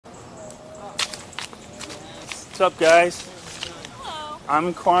What's up, guys? Hello. I'm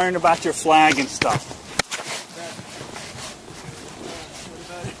inquiring about your flag and stuff.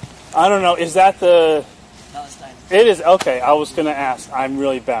 I don't know. Is that the... Palestine. It is? Okay, I was going to ask. I'm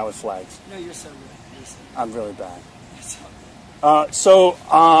really bad with flags. No, you're so good. I'm really bad.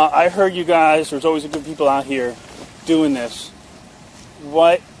 I heard you guys, there's always good people out here doing this.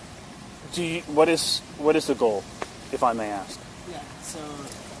 What is the goal, if I may ask? Yeah, so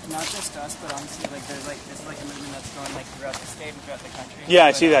not just us, but honestly, like there's like this is like a movement that's going like throughout the state and throughout the country. Yeah,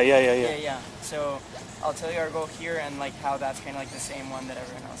 I see that. Yeah. So I'll tell you our goal here and like how that's kind of like the same one that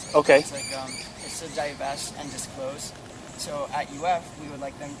everyone else has. Okay. It's like it's to divest and disclose. So at UF, we would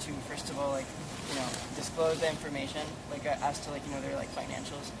like them to first of all disclose the information like as to their like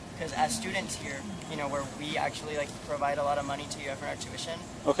financials. Because as students here, where we actually like provide a lot of money to UF for our tuition.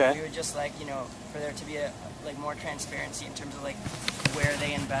 Okay. We would just like for there to be a more transparency in terms of like where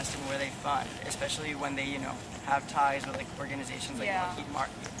they invest and where they fund, especially when they have ties with like organizations like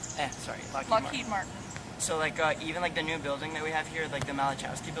Lockheed Martin. So like even like the new building that we have here, like the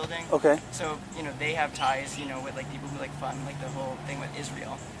Malachowski building. Okay. So they have ties with like people who like fund like the whole thing with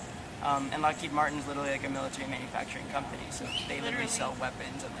Israel. And Lockheed Martin is literally like a military manufacturing company, so they literally sell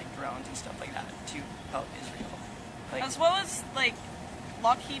weapons and like drones and stuff like that to help Israel. Like, as well as like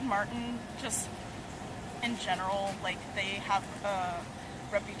Lockheed Martin, just in general, like they have a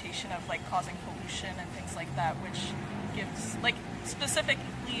reputation of like causing pollution and things like that, which gives like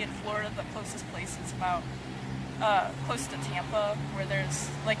specifically in Florida, the closest place is about close to Tampa, where there's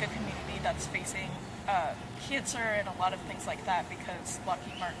like a community that's facing cancer and a lot of things like that because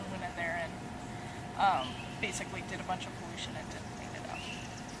Lockheed Martin went in there and basically did a bunch of pollution and didn't clean it up.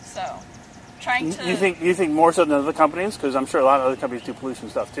 So, trying to... You think more so than other companies? Because I'm sure a lot of other companies do pollution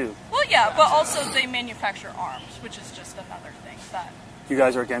stuff too. Well, yeah, but also they manufacture arms, which is just another thing that... You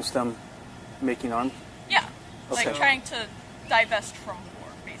guys are against them making arms? Yeah, okay. Like trying to divest from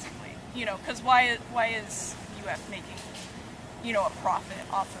war, basically. Because why is UF making, a profit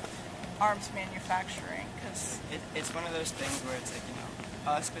off of arms manufacturing? Because it's one of those things where it's like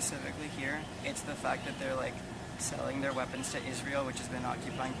us specifically here, it's the fact that they're like selling their weapons to Israel, which has been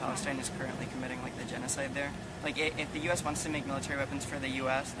occupying Palestine, is currently committing like the genocide there. Like if the U.S. wants to make military weapons for the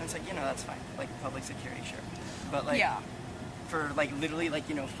U.S., then it's like that's fine, like public security, sure. But like for like literally like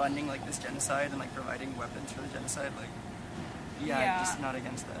funding like this genocide and like providing weapons for the genocide, like just not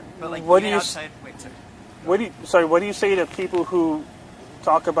against that. But like what do you outside, what do you say to people who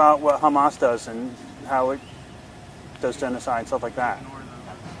talk about what Hamas does and how it does genocide and stuff like that?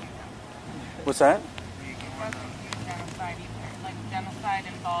 What's that? Genocide either. Like genocide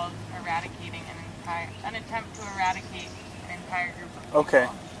involves eradicating an attempt to eradicate an entire group of people. Okay,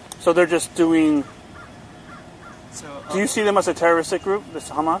 so they're just doing. So do you see them as a terroristic group, this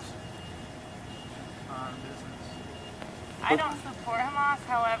Hamas? I don't support Hamas.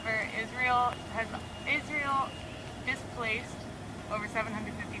 However, Israel displaced over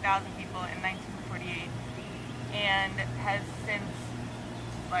 750,000 people in 1948, and has since,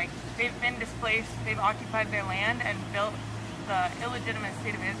 they've been displaced, they've occupied their land and built the illegitimate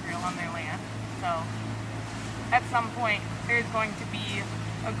state of Israel on their land. So, at some point, there's going to be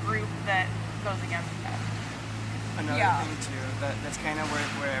a group that goes against that. Another thing too, that's kind of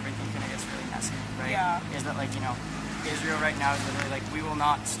where everything kind of gets really messy, right? Yeah. Is that Israel right now is literally we will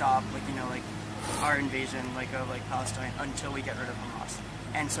not stop our invasion of Palestine until we get rid of Hamas.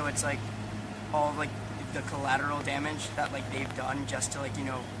 And so it's all the collateral damage that they've done just to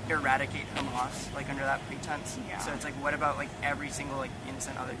eradicate Hamas under that pretense. Yeah. So it's what about every single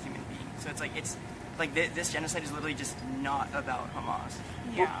innocent other human being? So it's this genocide is literally just not about Hamas.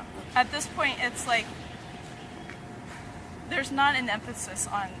 Yeah. At this point, it's there's not an emphasis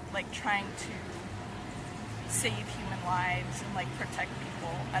on trying to save human lives and protect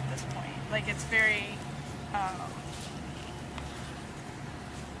people at this point. It's very I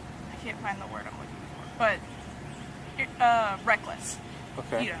can't find the word I'm looking for, but reckless.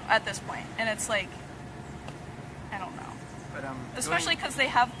 Okay. At this point, and it's I don't know. But especially because they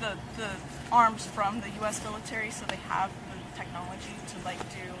have the arms from the U.S. military, so they have the technology to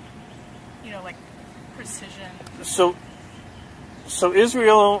do precision. So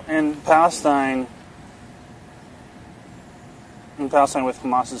Israel and Palestine with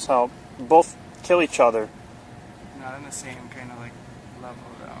Hamas's help both kill each other. Not on the same kind of level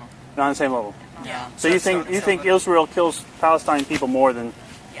though. Not on the same level. Yeah. So you think Israel kills Palestine people more than?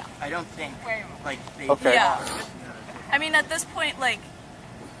 Yeah. I don't think they. Okay. Yeah. I mean, at this point,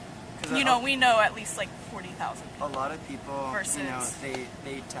 we know at least 40,000 people. A lot of people, versus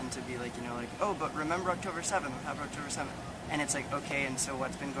they tend to be oh, but remember October 7th, what happened October 7th? And it's like, okay, and so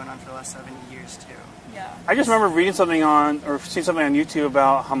what's been going on for the last 70 years too? Yeah. I just remember reading something or seeing something on YouTube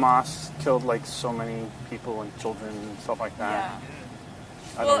about Hamas killed like so many people and children and stuff like that.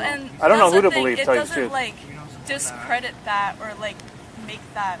 Yeah. I don't know who to the thing, believe. It Tell you the doesn't truth. like discredit that or like make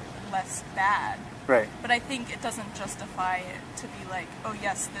that less bad. Right. But I think it doesn't justify it to be like, oh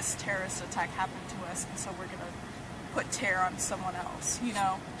yes, this terrorist attack happened to us, and so we're gonna put terror on someone else. You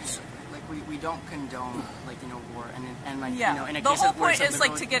know. Like we don't condone like war and like Yeah. in a The case whole of where point it's is a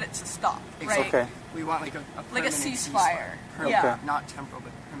like to get it to stop, right? Exactly. Okay. We want like a Like a permanent ceasefire. Permanent, Yeah. not temporal,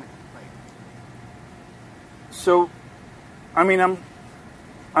 but permanent. Like So, I mean,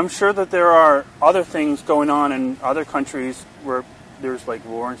 I'm sure that there are other things going on in other countries where there's like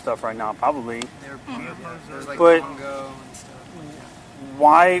war and stuff right now, probably. There's like But- Congo and stuff.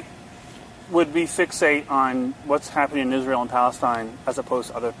 Why would we fixate on what's happening in Israel and Palestine as opposed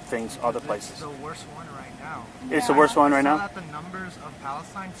to other things, other It's places? the worst one right now. It's the worst one right So now? that the numbers of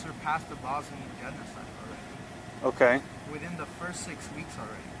Palestine surpassed the Bosnian genocide already. Okay. Within the first 6 weeks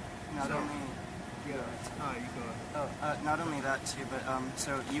already. Not So- only Yeah. You go ahead. not only that too, but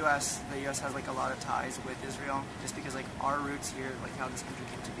so the U.S. has like a lot of ties with Israel, just because like our roots here, like how this country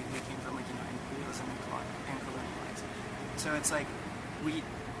came to be, they came from like imperialism and colonialism. So it's like we,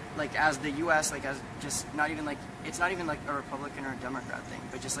 like as the U.S., like as just not even like it's not even like a Republican or a Democrat thing,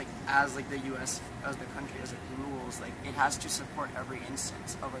 but just like as like the U.S. as the country as it rules, like it has to support every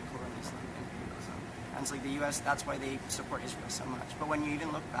instance of like colonialism and imperialism. And it's like the U.S. That's why they support Israel so much. But when you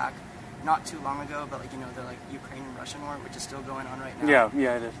even look back, not too long ago, but like the like Ukraine and Russian war, which is still going on right now.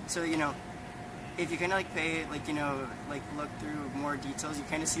 Yeah, it is. So if you kind of like pay like like look through more details, you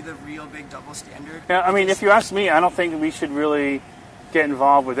kind of see the real big double standard. Yeah, I mean, if you ask me, I don't think we should really get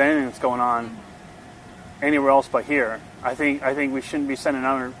involved with anything that's going on anywhere else but here. I think we shouldn't be sending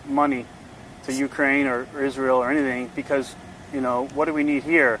our money to Ukraine or Israel or anything because what do we need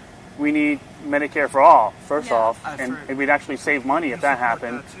here? We need Medicare for all, first off, and we'd actually save money if that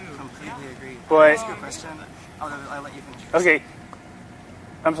happened. Completely agree. But Can I ask you a question? I'll let you finish. okay,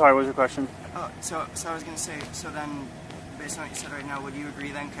 I'm sorry. What was your question? Oh, so I was gonna say. So then, based on what you said right now, would you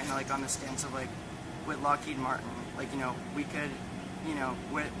agree then, kind of like on the stance of like with Lockheed Martin, like we could,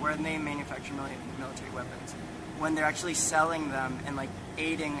 where they manufacture military weapons, when they're actually selling them and like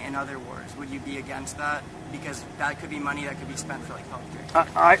aiding in other wars, would you be against that? Because that could be money that could be spent for like healthcare.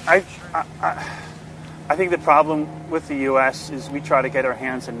 I think the problem with the U.S. is we try to get our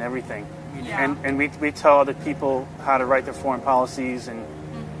hands in everything, Yeah. and we tell other people how to write their foreign policies, and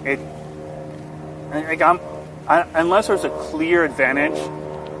unless there's a clear advantage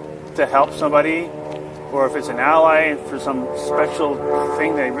to help somebody, or if it's an ally for some special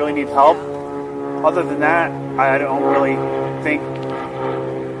thing they really need help. Other than that, I don't really think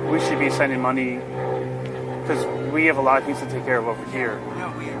we should be sending money because we have a lot of things to take care of over here.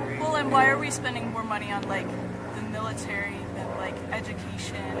 No, we agree. Well, and why are we spending more money on like the military than like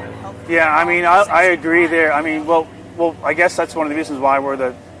education and health? Yeah, I mean, I agree there. I mean, well, I guess that's one of the reasons why we're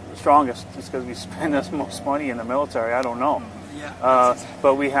the strongest, is because we spend the most money in the military. I don't know. Yeah.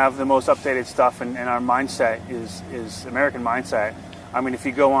 But we have the most updated stuff, and our mindset is American mindset. I mean, if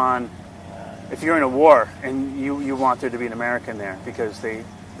you're in a war and you want there to be an American there because the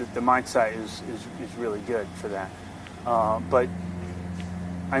mindset is really good for that. But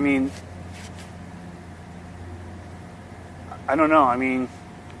I mean, I don't know. I mean,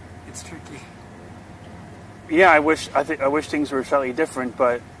 It's tricky. yeah, I wish things were slightly different,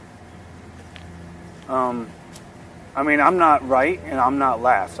 but I mean, I'm not right and I'm not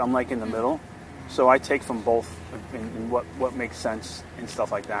left. I'm like in the middle, so I take from both in what makes sense and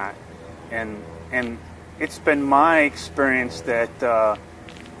stuff like that. And it's been my experience that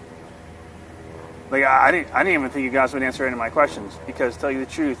like I didn't even think you guys would answer any of my questions, because to tell you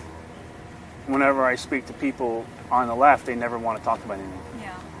the truth, whenever I speak to people on the left, they never want to talk about anything.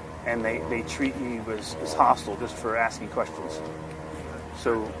 Yeah. And they treat you as hostile just for asking questions.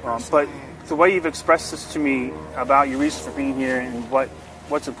 So, but the way you've expressed this to me about your reason for being here and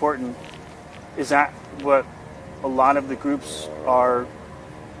what's important, is that what a lot of the groups are?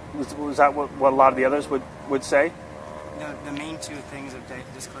 Was that what a lot of the others would say? The main two things of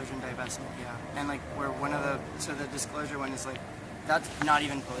disclosure and divestment, yeah. And like the disclosure one is like, that's not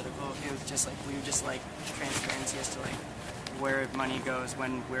even political. It was just like, we would just like transparency as to like where money goes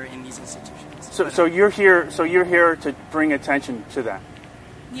when we're in these institutions. So you're here to bring attention to that.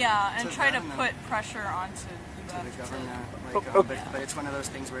 Yeah, and To try to them, put pressure onto to the government, Okay. but it's one of those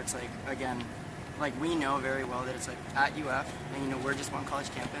things where it's like, again, like we know very well that it's like at UF, and you know we're just one college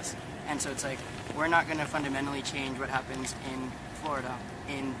campus, and so it's like we're not going to fundamentally change what happens in Florida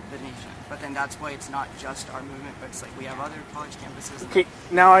in the nation. But then that's why it's not just our movement, but it's like we have other college campuses. Okay,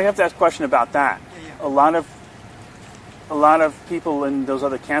 now I have to ask a question about that. Yeah. A lot of people in those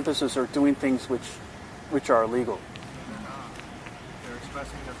other campuses are doing things which are illegal. They're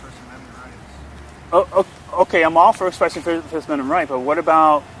expressing their First Amendment rights. Okay, I'm all for expressing First Amendment right, but what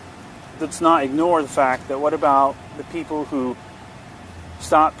about, let's not ignore the fact that what about the people who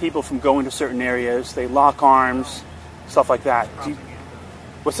stop people from going to certain areas, they lock arms, stuff like that.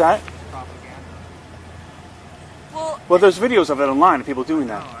 What's that? Propaganda. Well, there's videos of it online of people doing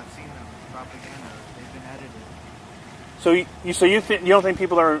that. No, I've seen them. It's propaganda. They've been edited. So you don't think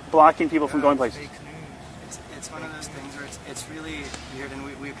people are blocking people from going places? Fake news. It's one of those things where it's really weird, and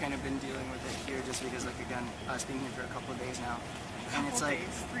we've kind of been dealing with it here just because, like, again, us being here for a couple of days now, and it's like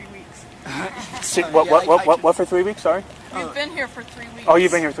 3 weeks. What for 3 weeks? Sorry. We've been here for 3 weeks. Oh,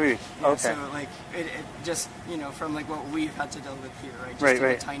 you've been here 3 weeks. Yeah, Okay. so like it just from like what we've had to deal with here, right? Just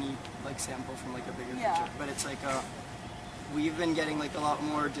Right. a tiny like sample from like a bigger Yeah. picture. But it's like we've been getting like a lot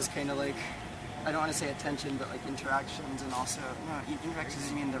more just kind of like I don't want to say attention, but like interactions and also interactions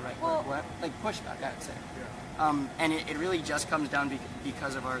doesn't mean the right word. What like pushback, I'd say. And it really just comes down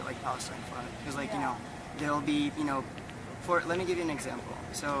because of our like Palestine flag. Because like there'll be let me give you an example.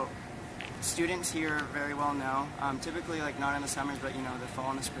 So students here very well know, typically like not in the summers, but the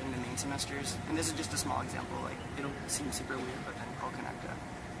fall and the spring, the main semesters, and this is just a small example, like it'll seem super weird, but then I'll connect it.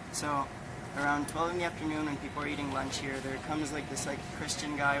 So around 12 in the afternoon when people are eating lunch here, there comes like this like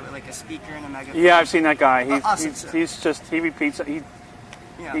Christian guy with like a speaker and a megaphone. Yeah, I've seen that guy. Awesome. He repeats it.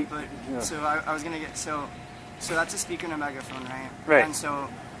 So I was gonna get so that's a speaker and a megaphone, right? Right. And so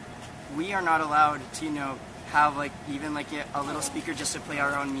we are not allowed to have like even like a little speaker just to play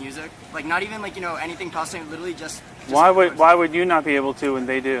our own music, like not even like anything Palestine, literally just why would you not be able to when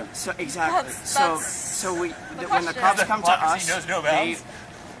they do? So exactly. So when the cops come to us,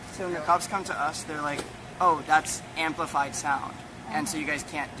 when the cops come to us, they're like, oh, that's amplified sound, and so you guys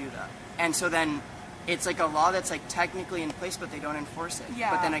can't do that. And so then it's like a law that's like technically in place, but they don't enforce it.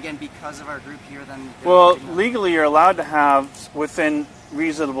 Yeah. But then again, because of our group here, then legally you're allowed to have within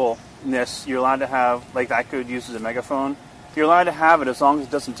reasonableness. You're allowed to have like that could use as a megaphone. You're allowed to have it as long as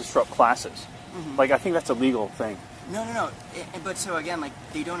it doesn't disrupt classes. Mm-hmm. Like I think that's a legal thing. No. But so again, like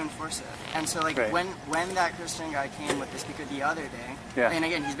they don't enforce it, and so like when that Christian guy came with the speaker the other day, and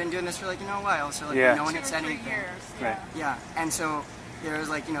again he's been doing this for like a while, so like no one had said anything. Years, yeah. And so there was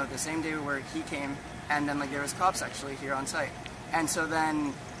like the same day where he came, and then like there was cops actually here on site, and so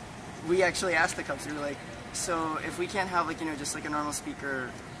then we actually asked the cops. We were like, so if we can't have like just like a normal speaker,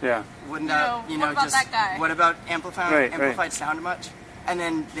 wouldn't that what about just that guy? What about amplified sound much? And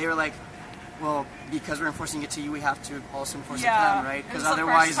then they were like, well, because we're enforcing it to you, we have to also enforce it to them, right? Because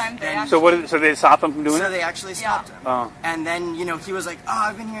otherwise, then so they stop them from doing it. So they actually stopped him. Oh. And then he was like, oh,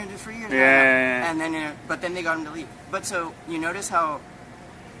 I've been here for years. Yeah. And then but then they got him to leave. But so you notice how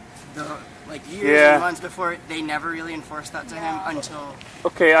the like years and months before they never really enforced that to him until.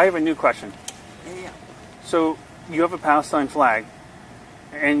 Okay, I have a new question. Yeah. So you have a Palestine flag,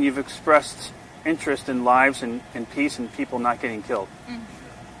 and you've expressed interest in lives and peace and people not getting killed. Mm-hmm.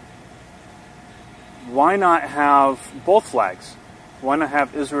 Why not have both flags? Why not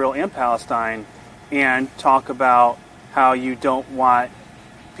have Israel and Palestine and talk about how you don't want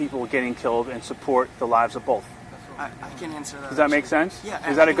people getting killed and support the lives of both? I can answer that. Does that make sense? Yeah.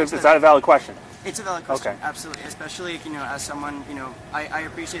 Is that a valid question? It's a valid question. Okay. Absolutely. Especially as someone, I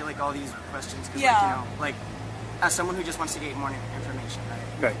appreciate like all these questions because like as someone who just wants to get more information,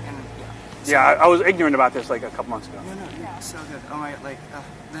 right? Right. And I was ignorant about this like a couple months ago. No, so good. Oh my, like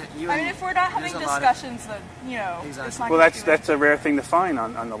I mean, if we're not having discussions, then exactly. it's not. Well, that's a rare thing to find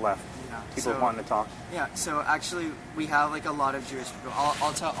on the left. People wanting to talk. Yeah. So actually, we have like a lot of Jewish people.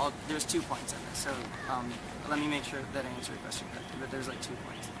 I'll tell. There's 2 points in this. So let me make sure that I answer your question correctly. But there's like 2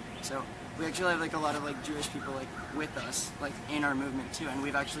 points. So we actually have like a lot of like Jewish people like with us, like in our movement too, and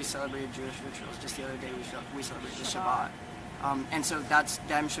we've actually celebrated Jewish rituals. Just the other day, we celebrated the Shabbat. And so that's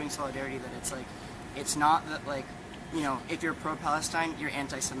them showing solidarity that it's like, it's not that like, if you're pro-Palestine, you're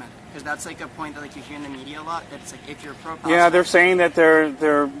anti-Semitic. Because that's like a point that like you hear in the media a lot, that it's like, if you're pro-Palestine... Yeah, they're saying that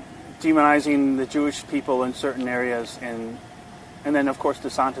they're demonizing the Jewish people in certain areas, and then of course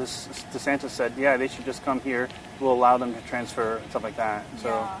DeSantis said, yeah, they should just come here, we'll allow them to transfer, stuff like that.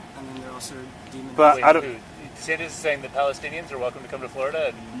 So, and then they're also demonizing... But I don't... DeSantis is saying that Palestinians are welcome to come to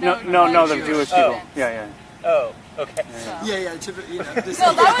Florida? No, the Jewish people. Oh. Yeah. Oh, okay. Yeah. So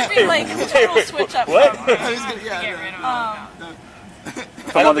that would be like a total switch up. What? I was gonna,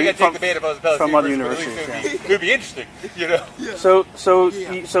 I don't think I'd take the bait if I was a Palestinian from other person, but at least universities. it would be interesting, you know.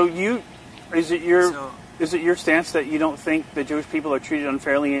 So you is it your stance that you don't think the Jewish people are treated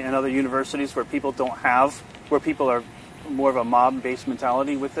unfairly in other universities where people are more of a mob-based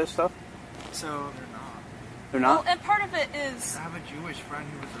mentality with this stuff? So They're not. Well, and part of it is I have a Jewish friend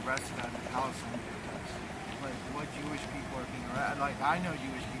who was arrested at a Palestine protest. Like, what Jewish people are being arrested? Like, I know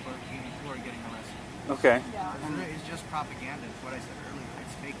Jewish people who are getting arrested. Okay. yeah. It's just propaganda. It's what I said earlier.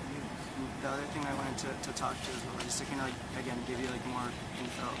 It's fake news. the other thing I wanted to talk to as well, just to kind of again give you more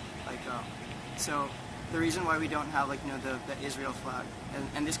info. So the reason why we don't have the Israel flag,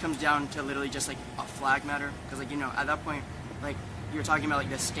 and this comes down to literally just a flag matter, because at that point you're talking about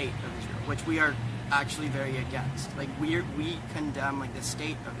the state of Israel, which we are actually very against. We condemn the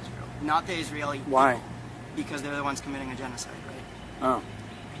state of Israel, not the Israeli people. Why? Because they're the ones committing a genocide, right? Oh.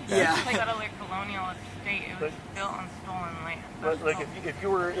 Okay. Yeah. It's like a colonial state. It was built on stolen land.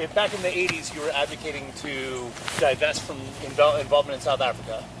 If back in the 80s you were advocating to divest from involvement in South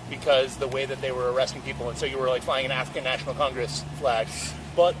Africa because the way that they were arresting people, and so you were flying an African National Congress flag,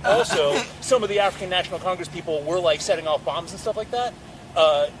 but also some of the African National Congress people were setting off bombs and stuff like that,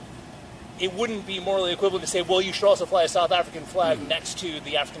 it wouldn't be morally equivalent to say, well, you should also fly a South African flag next to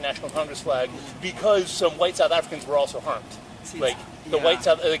the African National Congress flag because some white South Africans were also harmed.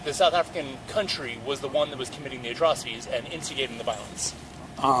 The South African country was the one that was committing the atrocities and instigating the violence.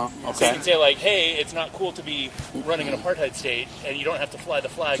 Okay. So you can say hey, it's not cool to be running an apartheid state, and you don't have to fly the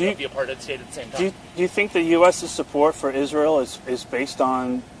flag of the apartheid state at the same time. Do you think the U.S.'s support for Israel is based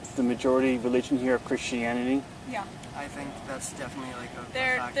on the majority religion here of Christianity? Yeah. I think that's definitely a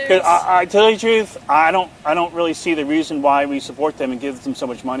fact. Because I tell you the truth, I don't really see the reason why we support them and give them so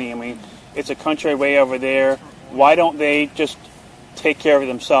much money. I mean, it's a country way over there. Why don't they just take care of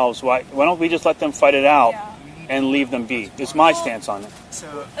themselves? Why don't we just let them fight it out and leave them be? It's my stance on it.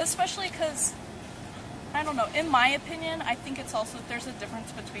 So, especially because, I don't know, in my opinion, I think it's also, there's a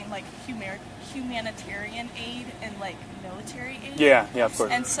difference between humanitarian aid and military aid. Yeah, of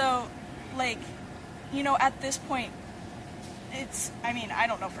course. And so, at this point, I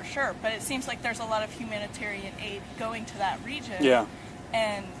don't know for sure, but it seems like there's a lot of humanitarian aid going to that region. Yeah.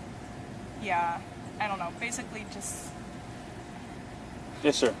 And, I don't know, basically just...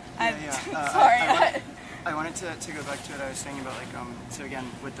 Yes, sir. Sorry. I wanted to go back to what I was saying about so again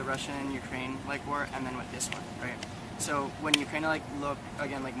with the Russian and Ukraine war, and then with this one, right? So when you kind of look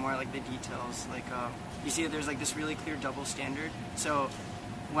again more the details, you see that there's this really clear double standard. So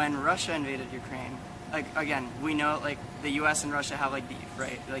when Russia invaded Ukraine, again we know the U.S. and Russia have beef,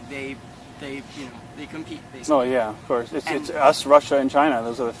 right? They compete basically. Oh yeah, of course. It's us, Russia, and China.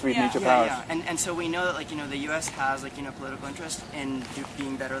 Those are the three major powers. Yeah. And so we know that the U.S. has political interest in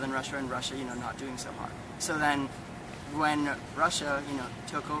being better than Russia, and Russia not doing so hard. So then when Russia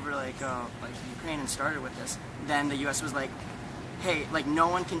took over Ukraine and started with this, then the U.S. was hey, no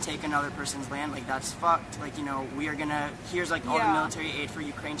one can take another person's land. That's fucked. We are gonna here's all the military aid for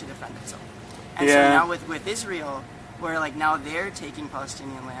Ukraine to defend itself. And so now with Israel, where now they're taking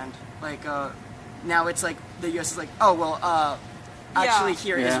Palestinian land, now it's the U.S. is oh well, actually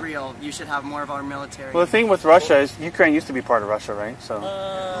here Israel, you should have more of our military. Well, the thing with Russia is Ukraine used to be part of Russia, right? So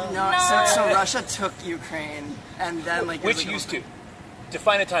so Russia took Ukraine, and then which used to.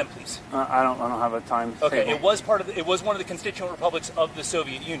 Define a time, please. I don't have a time. Okay, table. it was it was one of the constituent republics of the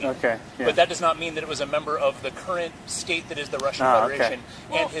Soviet Union. Okay, yeah. But that does not mean that it was a member of the current state that is the Russian Federation.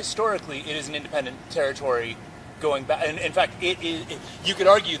 Okay. And historically, it is an independent territory going back. And in fact, you could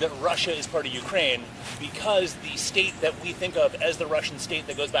argue that Russia is part of Ukraine because the state that we think of as the Russian state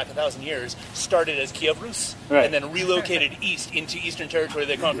that goes back 1,000 years started as Kiev Rus and then relocated east into Eastern Territory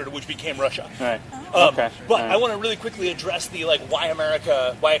they conquered, which became Russia. Right. But I want to really quickly address the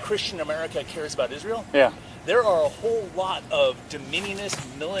why a Christian America cares about Israel. Yeah. There are a whole lot of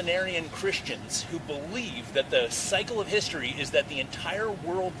dominionist millenarian Christians who believe that the cycle of history is that the entire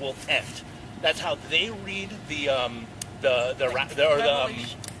world will end. That's how they read the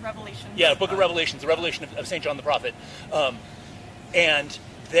Revelation. Yeah, Book of Revelations, the Revelation of St. John the Prophet. And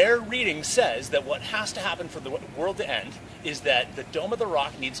their reading says that what has to happen for the world to end is that the Dome of the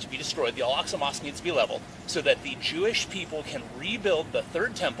Rock needs to be destroyed, the Al-Aqsa Mosque needs to be leveled, so that the Jewish people can rebuild the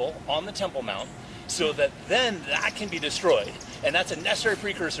third temple on the Temple Mount, so that then that can be destroyed. And that's a necessary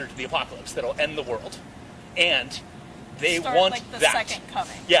precursor to the apocalypse that'll end the world. And they want the that. second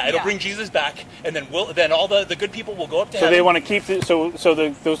coming. Yeah, it'll bring Jesus back, and then all the good people will go up to heaven. So they want to keep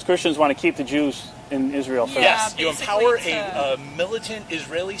those Christians want to keep the Jews in Israel first. Yeah, Yes, you empower basically a militant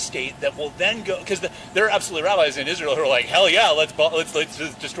Israeli state that will then go, because there are absolutely rabbis in Israel who are like, hell yeah, let's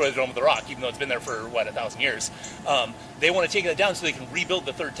just destroy the Dome of the Rock, even though it's been there for 1,000 years. They want to take that down so they can rebuild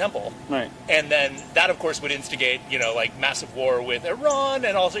the third temple, Right. and then that, of course, would instigate like massive war with Iran,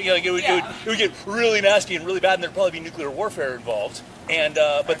 and also it would get really nasty and really bad, and there'd probably be nuclear warfare involved. And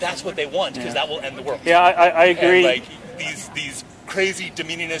but that's what they want, because that will end the world. Yeah, I agree. And, these crazy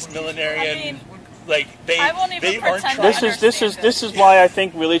dominionist millenarian. I won't even they aren't pretend trying. This is why I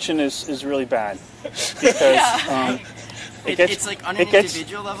think religion is really bad, because It's like on an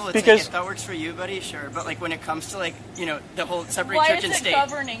individual level, it's like, if that works for you, buddy, sure. But like when it comes to the whole separate why church is and it state.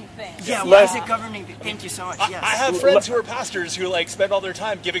 governing things? Yeah, why is it governing? Thank you so much. Yes. I have friends who are pastors who spend all their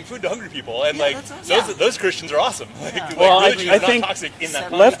time giving food to hungry people, and that's awesome. those Christians are awesome. Well, religion I is think not toxic in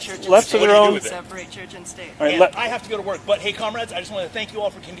that left to their own. Separate church and state. Right, And I have to go to work, but hey, comrades, I just want to thank you all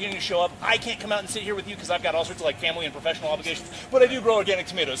for continuing to show up. I can't come out and sit here with you because I've got all sorts of family and professional obligations, but I do grow organic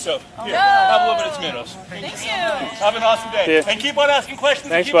tomatoes, so here, have a little bit of tomatoes. Thank you. Have an awesome day, Yeah. and keep on asking questions.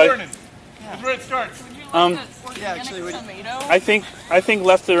 Thanks, and keep bud. learning. That's where it starts. Would you like an organic actually, tomato? I think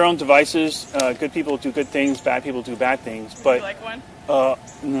left to their own devices, good people do good things, bad people do bad things. Would But you like one?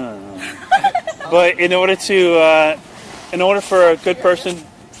 no. But in order for a good person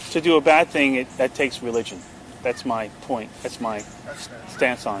to do a bad thing, that takes religion. That's my point. That's my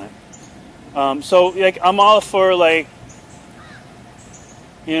stance on it. So I'm all for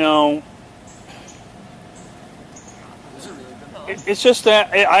it's just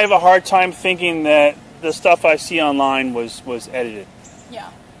that I have a hard time thinking that the stuff I see online was edited. Yeah.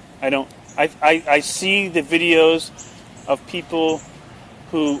 I see the videos of people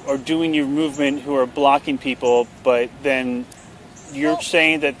who are doing your movement who are blocking people, but then you're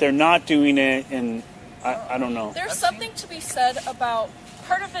saying that they're not doing it, and I don't know. There's something to be said about,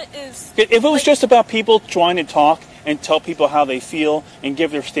 part of it is... If it was just about people trying to talk and tell people how they feel and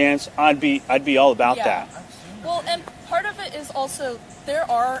give their stance, I'd be all about that. Well, and part of it is also, there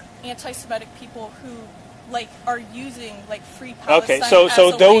are anti-Semitic people who are using free Palestine. Okay, so as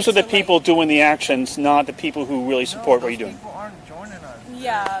a those way are the to, people doing the actions, not the people who really support what you're doing. People aren't joining us.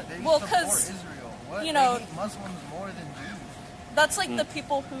 Yeah, They well, support 'cause, Israel. What? you know, They hate Muslims more than Jews. that's the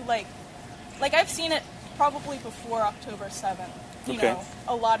people who I've seen it probably before October 7th. You Okay. know,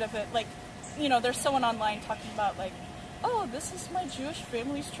 a lot of it, there's someone online talking about oh, this is my Jewish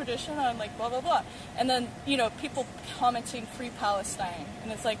family's tradition on blah blah blah, and then people commenting free Palestine,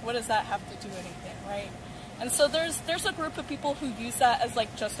 and it's what does that have to do anything, right? And so there's a group of people who use that as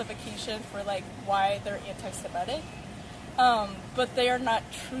justification for why they're anti-Semitic, but they are not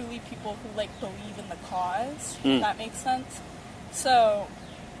truly people who believe in the cause. If that makes sense. So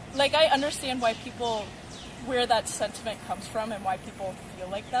I understand where that sentiment comes from and why people feel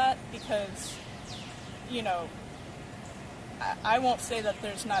like that, because I won't say that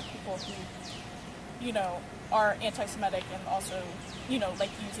there's not people who are anti-Semitic and also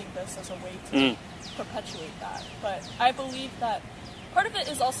using this as a way to perpetuate that. But I believe that part of it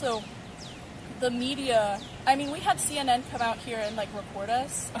is also the media. I mean, we had CNN come out here and record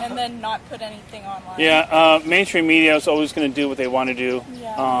us and then not put anything online. Yeah, mainstream media is always going to do what they want to do.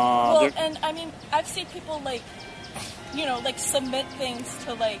 Yeah. Well, and I mean, I've seen people submit things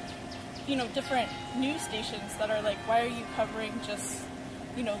to different news stations that are why are you covering just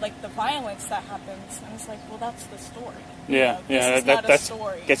the violence that happens? And it's well, that's the story. That's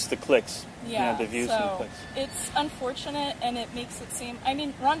story. Gets the clicks. Yeah, the views and the clicks. It's unfortunate, and it makes it seem... I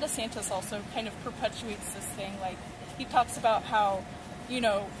mean, Ron DeSantis also kind of perpetuates this thing. He talks about how,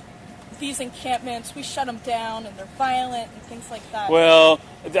 these encampments, we shut them down, and they're violent, and things like that. Well,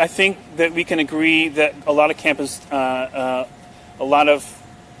 I think that we can agree that a lot of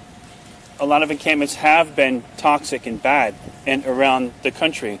a lot of encampments have been toxic and bad and around the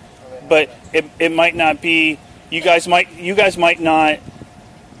country, but it might not be. You guys might not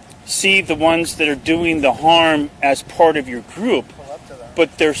see the ones that are doing the harm as part of your group,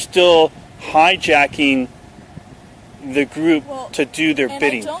 but they're still hijacking the group to do their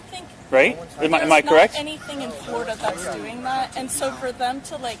bidding. I don't think, right? Am I correct? There's not anything in Florida that's doing that, and so for them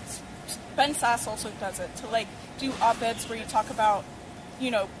to Ben Sass also does it, to do op-eds where you talk about,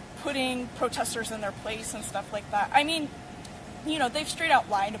 putting protesters in their place and stuff like that. I mean, they've straight out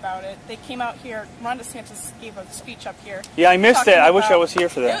lied about it. They came out here, Ron DeSantis gave a speech up here. Yeah, I missed it. I wish I was here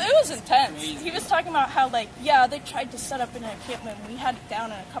for that. It was intense. He was talking about how, they tried to set up an encampment, and we had it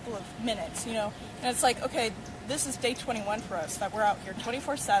down in a couple of minutes, And it's okay, this is day 21 for us, that we're out here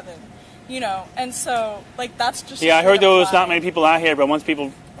 24/7, And so, that's just... Yeah, I heard there was not many people out here, but once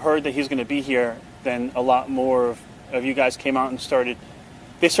people heard that he's going to be here, then a lot more of you guys came out and started...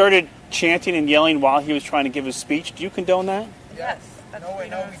 They started chanting and yelling while he was trying to give his speech. Do you condone that? Yes. That's No,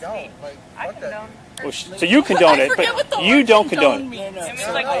 freedom of we don't. speech. Like, I fuck that. condone. Well, so you condone it, but you don't condone it. means. It means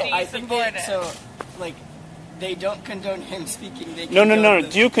So like, do you I think support they, it? so, like, they don't condone him speaking. They No. condone the-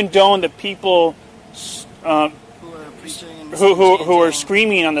 Do you condone the people who are preaching and who are chanting.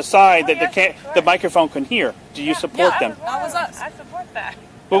 screaming on the side that yes, the correct. microphone can hear? Do you support them? That was us. I support that.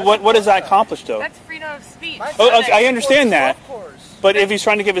 But what does that accomplish, though? That's freedom of speech. Oh, okay, I understand that. Of course. But if he's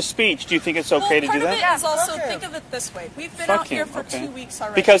trying to give a speech, do you think it's okay to part do of it that? is also, fuck him. think of it this way. We've been Fuck out here him, for okay. 2 weeks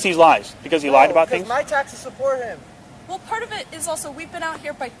already. Because he lies. Because he lied about because things. my taxes support him. Well, part of it is also we've been out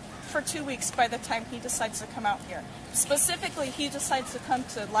here for 2 weeks by the time he decides to come out here. Specifically, he decides to come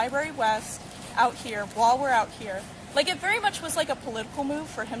to Library West out here while we're out here. Like, it very much was like a political move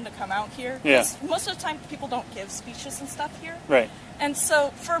for him to come out here. Yeah. 'Cause most of the time, people don't give speeches and stuff here. Right. And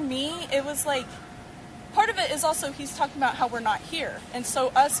so, for me, it was like, part of it is also he's talking about how we're not here. And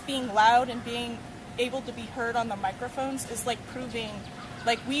so us being loud and being able to be heard on the microphones is like proving,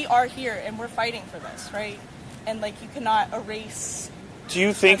 like, we are here and we're fighting for this, right? And like, you cannot erase. Do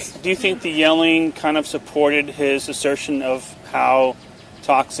you think the yelling kind of supported his assertion of how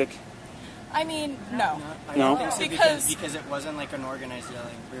toxic? I mean, no. I No? don't think so because it wasn't like an organized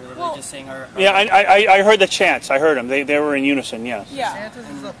yelling. We were literally Well, just saying our Yeah, I heard the chants. I heard them. They were in unison. Yes. Yeah. Santos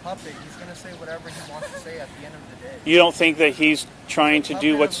is a puppet. He's going to say whatever he wants to say at the end of the day. You don't think that he's trying to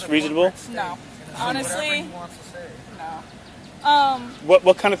do what's reasonable? No. He's gonna say Honestly, whatever he wants to say. no.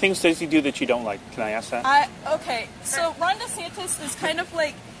 What kind of things does he do that you don't like? Can I ask that? Okay, so Ron DeSantis is kind of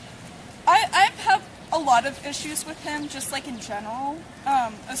like, I have a lot of issues with him, just like in general.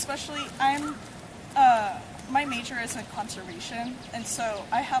 Especially, my major is in conservation, and so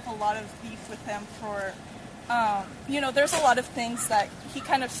I have a lot of beef with him for, there's a lot of things that he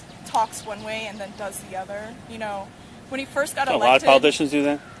kind of talks one way and then does the other. You know, when he first got A elected. lot of politicians do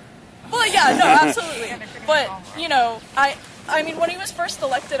that. Well, yeah, no, absolutely. But, I mean, when he was first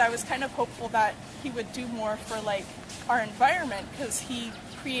elected, I was kind of hopeful that he would do more for, like, our environment, because he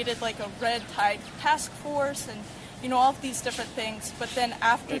created, like, a red tide task force and, all of these different things. But then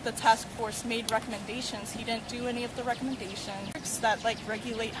after the task force made recommendations, he didn't do any of the recommendations that, like,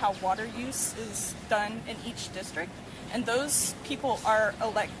 regulate how water use is done in each district. And those people are,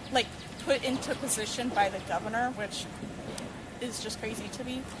 put into position by the governor, which is just crazy to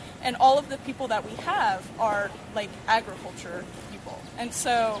me. And all of the people that we have are like agriculture people. And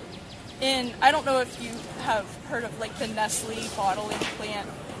so I don't know if you have heard of like the Nestle bottling plant.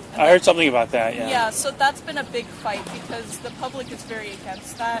 I heard something about that. Yeah. Yeah, so that's been a big fight because the public is very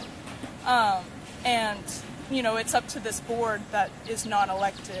against that. And, it's up to this board that is not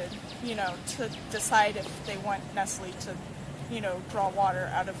elected, to decide if they want Nestle to, draw water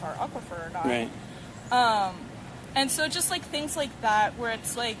out of our aquifer or not. Right. And so just like things like that where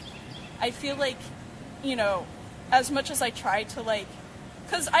it's like, I feel like, as much as I try to like,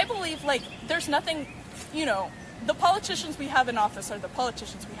 because I believe like there's nothing, the politicians we have in office are the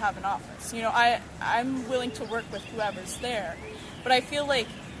politicians we have in office. I'm willing to work with whoever's there, but I feel like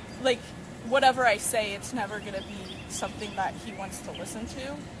whatever I say, it's never going to be something that he wants to listen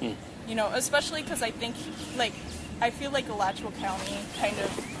to. Especially because I think I feel like Alachua County kind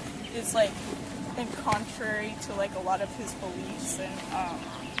of is like, and contrary to like a lot of his beliefs and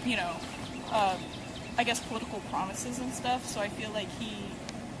I guess political promises and stuff. So I feel like he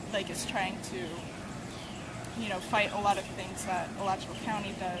is trying to fight a lot of things that Alachua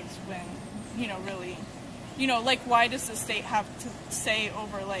County does when really why does the state have to say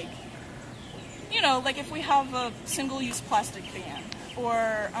over like if we have a single-use plastic ban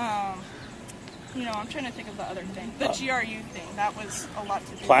or I'm trying to think of the other thing, the GRU thing, that was a lot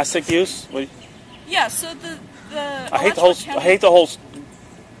to do Plastic with use? Yeah, so the I hate the whole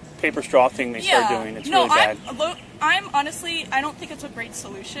paper straw thing they start doing. It's really bad. I'm honestly, I don't think it's a great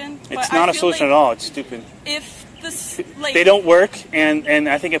solution. It's not a solution at all. It's stupid. If this, they don't work, and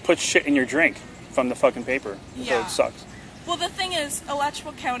I think it puts shit in your drink from the fucking paper. So Yeah. it sucks. Well, the thing is,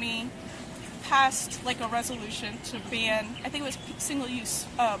 Alachua County passed like a resolution to ban, I think it was single-use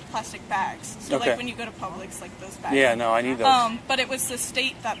plastic bags. So Okay. like when you go to Publix, like those bags. Yeah, no, I need those. But it was the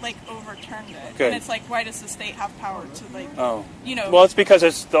state that like overturned it. Good. And it's like, why does the state have power to like, Oh. you know? Well, it's because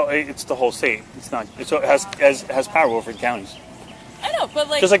it's the whole state. It's not. It has power over the counties. I know, but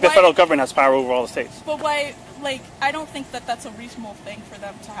like, Just like the why- federal government has power over all the states. But why? Like, I don't think that that's a reasonable thing for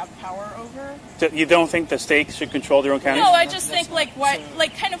them to have power over. You don't think the state should control their own counties? No, I just think like why,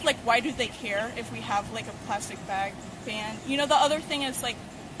 like kind of like why do they care if we have like a plastic bag ban? You know, the other thing is like,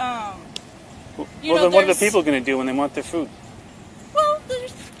 Well, then what are the people going to do when they want their food? Well,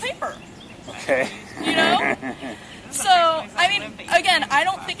 there's paper. Okay. You know, So, I mean, again, I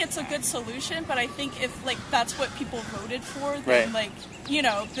don't think it's a good solution, but I think if, like, that's what people voted for, then, Right. like, you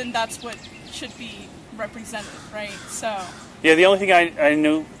know, then that's what should be represented, right? So, Yeah, the only thing I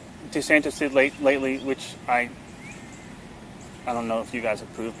knew DeSantis did lately, which I don't know if you guys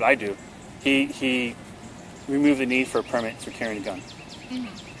approve, but I do. He removed the need for a permit for carrying a gun.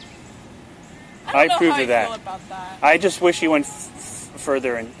 I don't know approve how of that. I feel about that. I just wish he went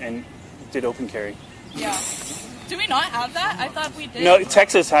further and did open carry. Yeah. Do we not have that? I thought we did. No,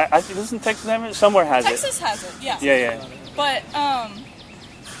 Texas doesn't Texas have it? Somewhere has Texas has it, yeah. it. Yeah. But,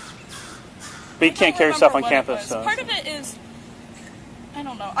 But you can't carry stuff on campus. So. Part of it is, I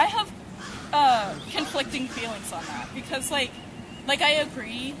don't know. I have conflicting feelings on that because, like I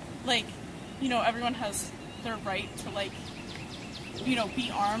agree, like, you know, everyone has their right to, like, you know,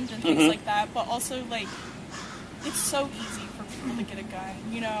 be armed and things like that. But also, like, it's so easy for people to get a gun,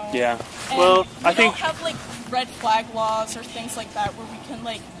 you know. Yeah. And Well, I think we don't have like red flag laws or things like that where we can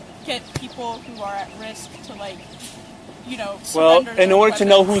like get people who are at risk to like, you know, well, surrender in their order to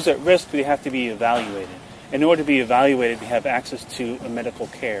know weapons. who's at risk, they have to be evaluated. In order to be evaluated, they have access to a medical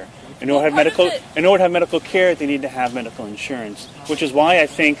care. In order to have medical care, they need to have medical insurance, which is why I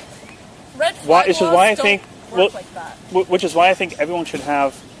think red flag laws don't work like that. Which is why I think everyone should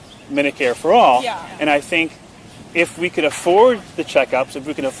have Medicare for all. Yeah. And I think if we could afford the checkups, if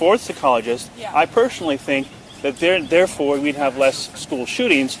we could afford psychologists, Yeah. I personally think that therefore we'd have less school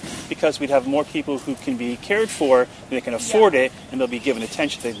shootings because we'd have more people who can be cared for, and they can afford it, and they'll be given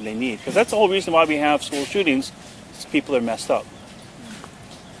attention that they need. Because that's the whole reason why we have school shootings, is people are messed up.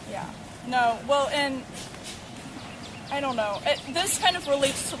 Yeah. No, well, and I don't know. This kind of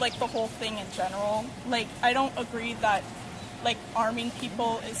relates to like the whole thing in general. Like, I don't agree that like arming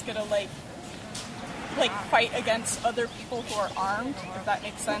people is gonna like fight against other people who are armed, if that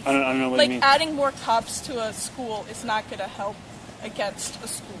makes sense. I don't know what like you mean. adding more cops to a school is not gonna help against a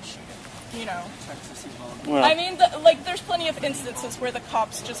school shooting. You know. Well, I mean, there's plenty of instances where the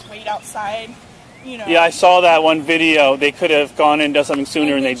cops just wait outside. You know. yeah, I saw that one video. They could have gone in and done something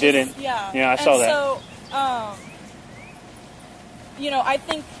sooner, and they didn't. Yeah. Yeah, I saw that. So, you know, I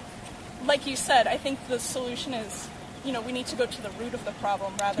think, like you said, I think the solution is, you know, we need to go to the root of the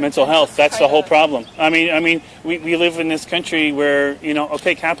problem rather Mental than health, just that's try the whole to- problem. I mean, we live in this country where, you know,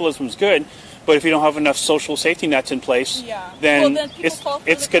 okay, capitalism's good, but if you don't have enough social safety nets in place, Yeah. then, Well, then people fall for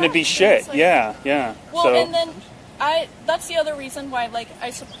it's the going to cracks, be and shit. it's like- Yeah. Well, So, and then that's the other reason why, like,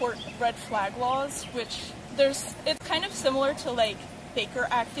 I support red flag laws, which it's kind of similar to, like, Baker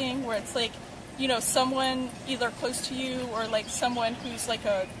acting, where it's like, you know, someone either close to you or, like, someone who's, like,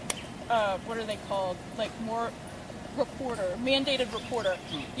 a, what are they called? Like, mandated reporter,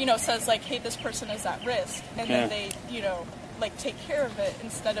 you know, says, like, hey, this person is at risk. And then they, you know, like, take care of it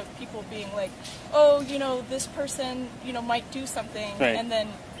instead of people being like, oh, you know, this person, you know, might do something. Right. And then,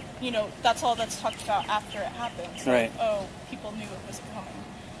 you know, that's all that's talked about after it happens. Right. Like, oh, people knew it was coming.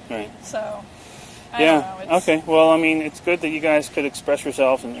 right. So, I don't know. Yeah, It's, okay. Well, I mean, it's good that you guys could express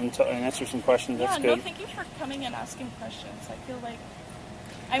yourselves and answer some questions. Yeah, That's no, good. thank you for coming and asking questions. I feel like...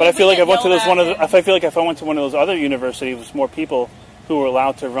 But I feel like we I went to get those yelled at and- I feel like if I went to one of those other universities with more people who were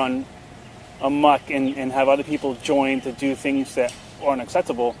allowed to run amok and have other people join to do things that aren't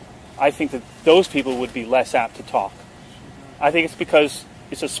acceptable, I think that those people would be less apt to talk. I think it's because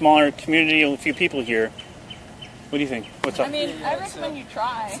it's a smaller community, a few people here. What do you think? What's up? I mean, I recommend you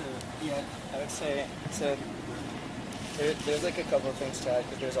try. So, yeah, I would say, so there's like a couple of things to add,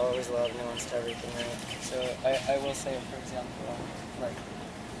 because there's always a lot of nuance to everything, right? So I will say, for example, like,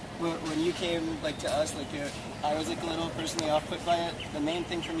 when you came, like, to us, like, I was, like, a little personally off-put by it. The main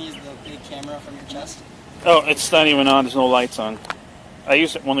thing for me is the big camera from your chest. Oh, it's not even on. There's no lights on. I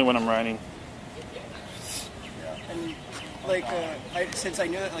use it only when I'm writing. And, like, since I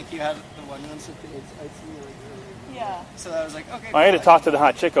knew that, like, you had the one month of days, I'd seen you, like, earlier. Yeah. So I was like, okay, I had to cool. talk to the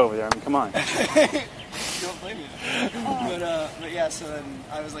hot chick over there. I mean, come on. Don't blame me. But yeah, so then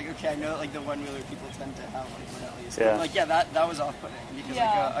I was like, okay, I know that, like, the one-wheeler people tend to have, like, one at least. Yeah. But, like, yeah, that was off-putting, because,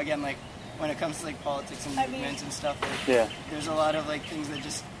 Yeah. like, again, like, when it comes to, like, politics and I mean- movements and stuff, like, Yeah. there's a lot of, like, things that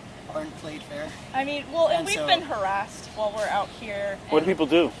just aren't played fair. I mean, well, and And we've so- been harassed while we're out here. What do and- people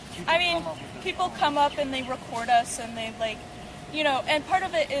do? I mean, people come up and they record us and they, like, you know, and part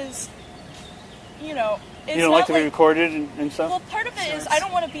of it is, you know, it's You don't not like to be recorded and stuff? Well, part of it So is it's- I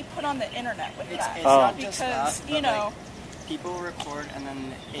don't want to be put on the internet with It's, that. it's Oh. not just Because, that, you but, know, like, people record, and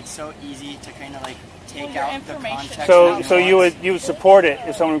then it's so easy to kind of, like, take Well, your out the information context. So and so you nuance. would support it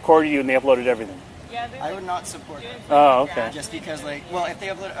if someone recorded you and they uploaded everything? yeah, I would not support it. Oh, okay. Just because, like, well, if they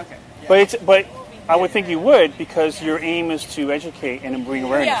upload, okay. Yeah. But I would think you would, because your aim is to educate and bring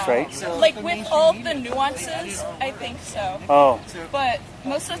awareness, right? So, like with all the nuances, I think so. Oh. But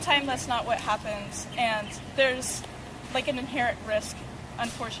most of the time, that's not what happens, and there's like an inherent risk,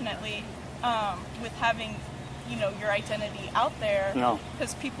 unfortunately, with having, you know, your identity out there. No.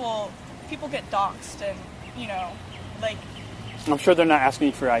 Because people get doxxed, and you know, like. I'm sure they're not asking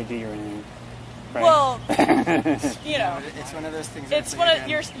you for ID or anything. Right. Well, you know, it's one of those things. It's one of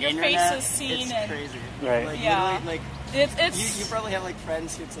your face is seen, it's and crazy. Right. Like, yeah, like it's you probably have like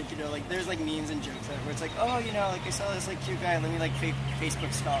friends who it's like, you know, like there's like memes and jokes where it's like, oh, you know, like I saw this like cute guy, let me like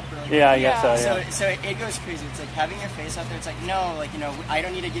Facebook stalk. Or, like, yeah, I guess so. Yeah. So it goes crazy. It's like having your face out there. It's like, no, like, you know, I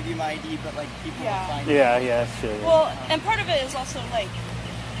don't need to give you my ID, but like people will find you. Yeah, sure. Yeah. Well, and part of it is also like,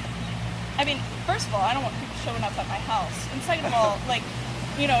 I mean, first of all, I don't want people showing up at my house, and second of all, like,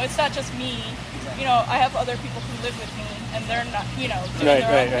 you know, it's not just me. You know, I have other people who live with me, and they're not, you know, doing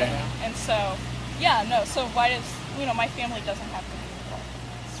their own thing. And so, yeah, no. So why does, you know, my family doesn't have to be involved?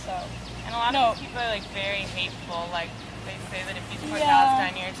 So, and a lot of people are like very hateful. Like they say that if you support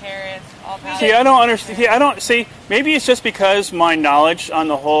Palestine, you're a terrorist. All Palestine. See, I don't understand. See, I don't see. Maybe it's just because my knowledge on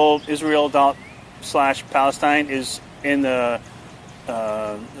the whole Israel/Palestine is in the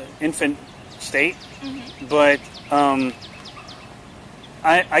infant state, but.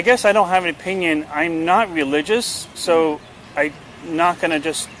 I guess I don't have an opinion. I'm not religious, so I'm not going to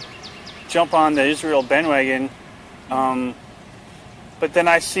just jump on the Israel bandwagon. But then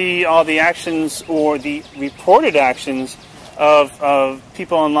I see all the actions or the reported actions of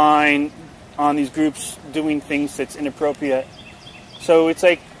people online on these groups doing things that's inappropriate. So it's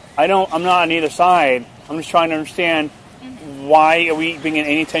like I'm not on either side. I'm just trying to understand why are we bringing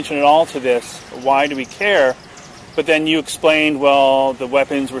any attention at all to this? Why do we care? But then you explained, well, the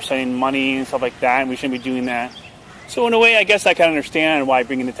weapons were sending money and stuff like that, and we shouldn't be doing that. So in a way, I guess I can understand why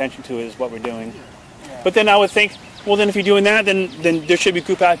bringing attention to it is what we're doing. Yeah. But then I would think, well, then if you're doing that, then there should be a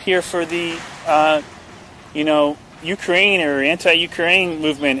group out here for the, you know, Ukraine or anti-Ukraine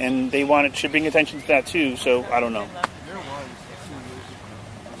movement, and they should bring attention to that too. So I don't know. There was 2 years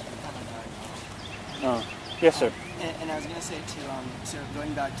ago. Oh, yes, sir. And I was gonna say too, so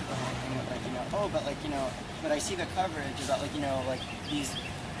going back to the whole thing of like, you know, oh, but like, you know, but I see the coverage about like, you know, like these,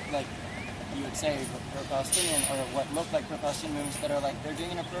 like you would say pro-Palestinian or what look like pro-Palestinian movements that are like they're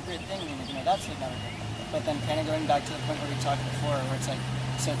doing an appropriate thing, and you know that's like not okay. But then kind of going back to the point where we talked before, where it's like,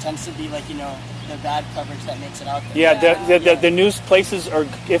 so it tends to be like, you know, the bad coverage that makes it out there. Yeah, the news places are,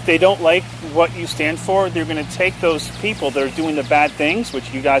 if they don't like what you stand for, they're going to take those people that are doing the bad things,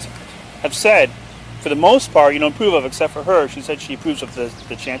 which you guys have said. For the most part, you don't approve of, except for her. She said she approves of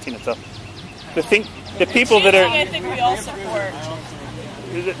the chanting and stuff. The people that are, I think we all support.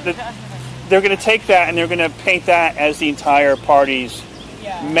 They're going to take that and they're going to paint that as the entire party's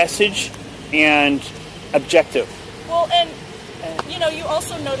message and objective. Well, and you know, you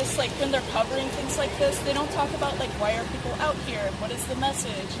also notice like when they're covering things like this, they don't talk about like why are people out here and what is the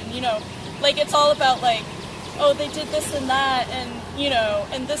message, and you know, like it's all about like, oh, they did this and that, and you know,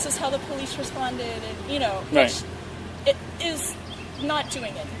 and this is how the police responded, and you know, which it is not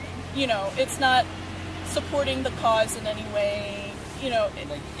doing anything. You know, it's not supporting the cause in any way. You know,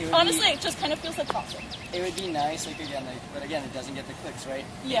 honestly, it just kind of feels like gossip. It would be nice, like again, but again, it doesn't get the clicks, right?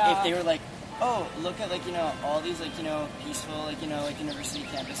 Yeah. If they were like, oh, look at like, you know, all these like, you know, peaceful, like, you know, like university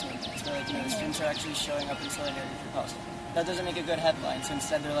campus movements where like, you know, the students are actually showing up in solidarity for Palestine. That doesn't make a good headline. So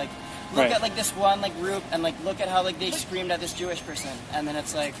instead they're like, look at like this one like group and like look at how like they screamed at this Jewish person, and then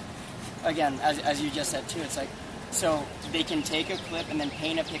it's like, again, as you just said too, it's like, so they can take a clip and then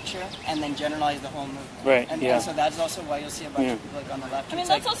paint a picture and then generalize the whole movement. Right. And, yeah. and so that's also why you'll see a bunch of people like on the left. I mean,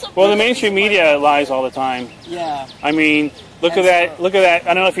 that's like, also well, the mainstream media lies all the time. Yeah. I mean, look at that. Look at that.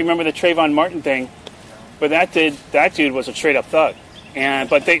 I don't know if you remember the Trayvon Martin thing, but that dude was a straight up thug. And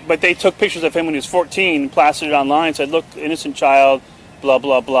but they took pictures of him when he was 14, plastered it online, and said, "Look, innocent child, blah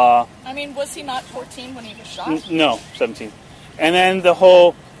blah blah." I mean, was he not 14 when he was shot? No, 17. And then the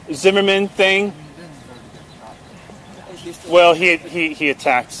whole Zimmerman thing. Well, he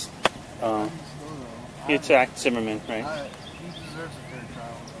attacked. He attacked Zimmerman, right? He deserves a fair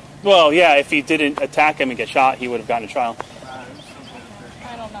trial. Well, yeah. If he didn't attack him and get shot, he would have gotten a trial.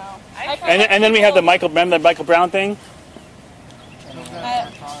 I don't know. And then we have the Michael Brown thing. I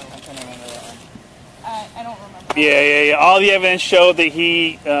don't remember. Yeah. All the evidence showed that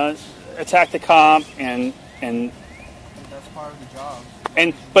he attacked the cop, and that's part of the job.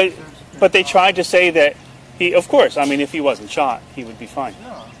 And but they tried to say that he, of course, I mean, if he wasn't shot, he would be fine.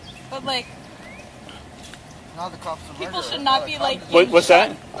 Yeah. But like, Now the cops are people murderer. should not be like. What's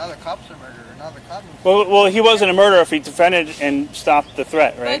that? Now the cops are murderer. Now the cops. Well, he wasn't a murderer if he defended and stopped the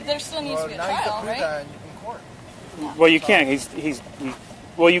threat, right? But there still needs to be a Now you can trial, prove right? that in court. Well, you can't.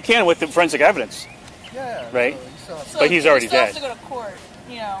 Well, you can with the forensic evidence, Yeah. right? So you still have So But he's already he still dead. has to go to court,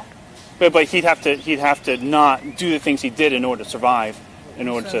 you know. But he'd have to not do the things he did in order to survive, in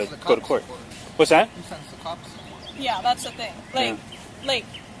order to go to court. What's that? He sends the cops to court. Yeah, that's the thing. Like,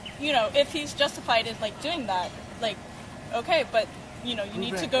 you know, if he's justified in like doing that, like, okay, but you know, you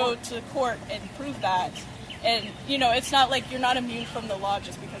need to go to court and prove that. And you know, it's not like you're not immune from the law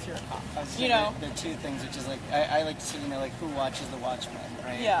just because you're a cop. You know, the two things, which is like I like to say, you know, like who watches the Watchmen,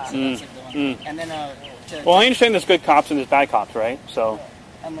 right? Yeah. So that's like the one. And then Well, I understand there's good cops and there's bad cops, right? So.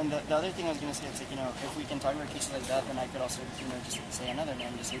 And then the other thing I was going to say is, like, you know, if we can talk about cases like that, then I could also, you know, just say another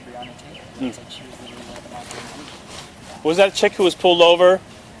name, just say Breonna Taylor. It's like she was literally like an actor. Was that chick who was pulled over?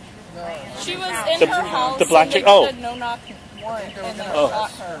 she was in her house. the black and chick? they Oh. did a no-knock warrant, and then Oh.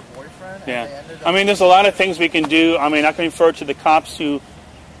 shot her. Her boyfriend. Yeah. And they ended up I mean, there's a lot of things we can do. I mean, I can refer to the cops who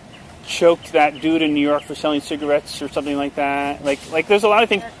choked that dude in New York for selling cigarettes or something like that. Like there's a lot of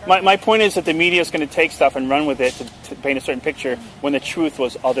things. My point is that the media is going to take stuff and run with it to paint a certain picture when the truth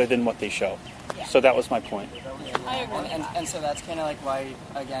was other than what they show. So that was my point. I agree with that. And so that's kind of like why,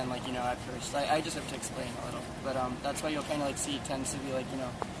 again, like, you know, at first, I just have to explain a little. But that's why you'll kind of like see it tends to be like, you know,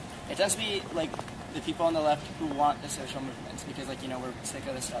 it tends to be like the people on the left who want the social movements because, like, you know, we're sick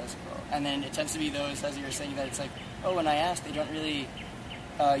of the status quo. And then it tends to be those, as you were saying, that it's like, oh, when I ask, they don't really,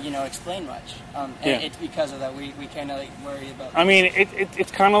 you know, explain much. And it's because of that. We kind of like worry about. I mean,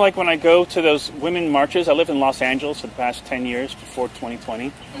 it's kind of like when I go to those women marches. I lived in Los Angeles for the past 10 years before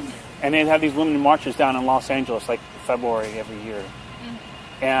 2020. And they'd have these women marches down in Los Angeles like February every year.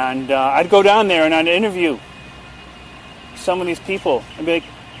 And I'd go down there and I'd interview some of these people and be like,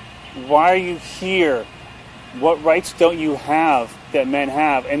 why are you here? What rights don't you have that men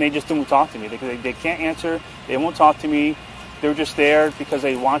have? And they just don't talk to me. They can't answer. They won't talk to me. They're just there because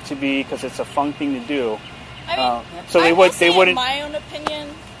they want to be, because it's a fun thing to do. I mean, so they wouldn't. wouldn't. In my own opinion,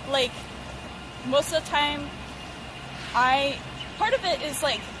 like most of the time, part of it is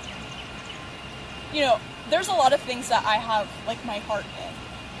like, you know, there's a lot of things that I have like my heart in,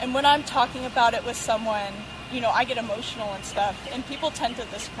 and when I'm talking about it with someone, you know, I get emotional and stuff, and people tend to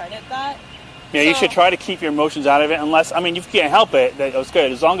discredit that. Yeah, you should try to keep your emotions out of it, unless, I mean, you can't help it. That's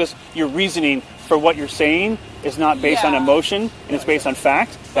good. As long as your reasoning for what you're saying is not based on emotion and it's based on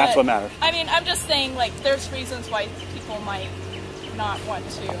fact, that's what matters. I mean, I'm just saying, like, there's reasons why people might not want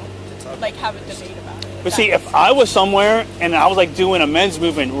to, like, have a debate about it. But see, if I was somewhere and I was, like, doing a men's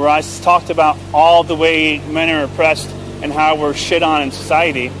movement where I talked about all the way men are oppressed and how we're shit on in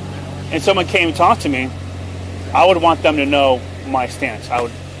society, and someone came and talked to me, I would want them to know my stance. I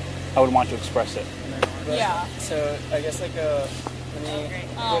would want to express it. Yeah. So I guess like here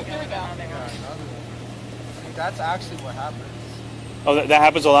we go. That's actually what happens. Oh, that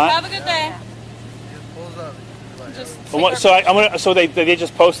happens a lot? Have a good day. It pulls up. Like, So they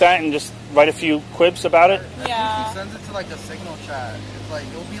just post that and just write a few quibs about it? Yeah. He sends it to like a signal chat. It's like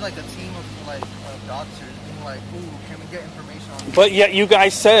it'll be like a team of like doctors being like, "Ooh, can we get information on?" But yet you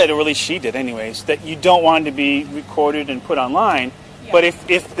guys said, or at least she did, anyways, that you don't want it to be recorded and put online. Yeah. But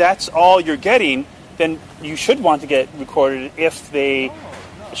if that's all you're getting, then you should want to get recorded if they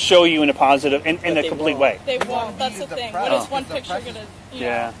show you in a positive, in a complete way. They won't. That's the thing. What is one picture going to?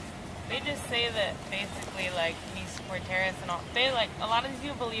 Yeah. They just say that basically, like, we support terrorists and all. They, like, a lot of these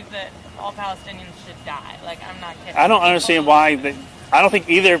people believe that all Palestinians should die. Like, I'm not kidding. I don't understand why. I don't think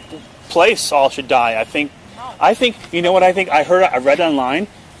either place all should die. I think, you know what I think? I read online.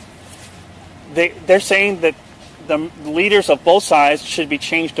 They're saying that the leaders of both sides should be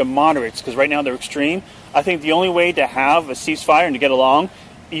changed to moderates because right now they're extreme. I think the only way to have a ceasefire and to get along,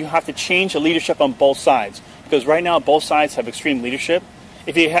 you have to change the leadership on both sides because right now both sides have extreme leadership.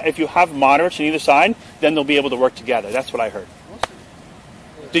 If you have moderates on either side, then they'll be able to work together. That's what I heard.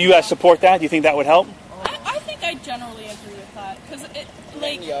 Do you guys support that? Do you think that would help? I think I generally agree with that because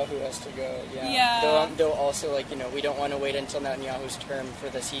like Netanyahu has to go. Yeah. Though also, like, you know, we don't want to wait until Netanyahu's term for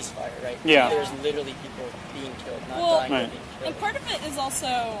the ceasefire, right? Yeah. There's literally people being killed, not dying. Right. Being killed. And part of it is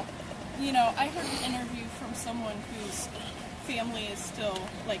also, you know, I heard an interview from someone whose family is still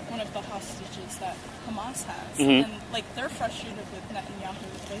like one of the hostages that Hamas has, and like they're frustrated with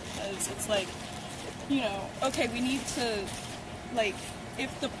Netanyahu because it's like, you know, okay, we need to, like,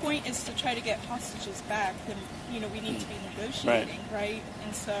 if the point is to try to get hostages back, then, you know, we need to be negotiating, right?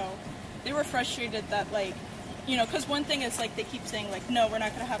 And so they were frustrated that, like, you know, because one thing is, like, they keep saying, like, no, we're not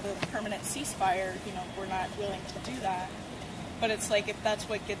going to have a permanent ceasefire, you know, we're not willing to do that. But it's like, if that's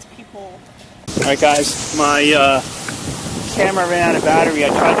what gets people All right, guys, my camera ran out of battery. I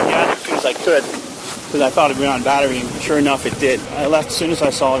tried to get it as soon as I could because I thought it ran out of battery, and sure enough, it did. I left as soon as I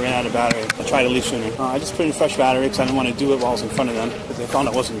saw it ran out of battery. I tried to leave sooner. I just put in fresh battery because I didn't want to do it while I was in front of them because they found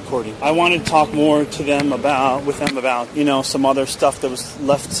I wasn't recording. I wanted to talk more to them about, you know, some other stuff that was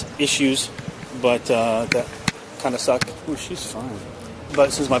left issues, but that kind of sucked. Oh, she's fine.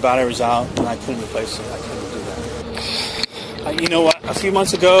 But since my battery was out and I couldn't replace it, I couldn't do that. You know what? A few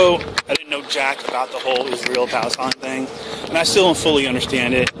months ago, I didn't know jack about the whole Israel-Palestine thing, and I still don't fully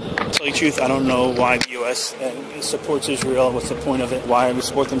understand it. To tell you the truth, I don't know why the U.S. Supports Israel. What's the point of it? Why do we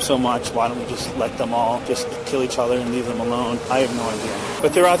support them so much? Why don't we just let them all just kill each other and leave them alone? I have no idea.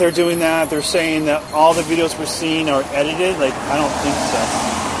 But they're out there doing that. They're saying that all the videos we're seeing are edited. Like, I don't think so.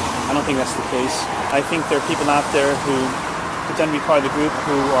 I don't think that's the case. I think there are people out there who pretend to be part of the group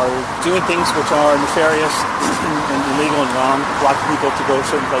who are doing things which are nefarious and illegal and wrong, blocking people to go to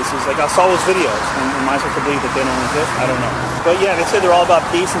certain places. Like, I saw those videos, and am I supposed to believe that they don't exist? I don't know. But yeah, they say they're all about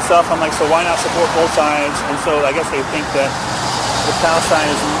peace and stuff. I'm like, so why not support both sides? And so I guess they think that the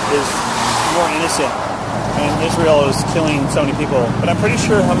Palestine is more innocent, and Israel is killing so many people. But I'm pretty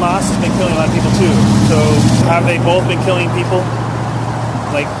sure Hamas has been killing a lot of people too. So have they both been killing people?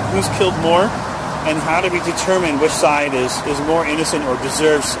 Like, who's killed more? And how do we determine which side is more innocent or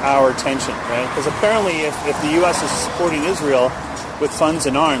deserves our attention, right? Because apparently if the U.S. is supporting Israel with funds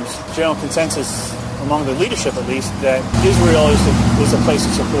and arms, general consensus among the leadership at least, that Israel is a place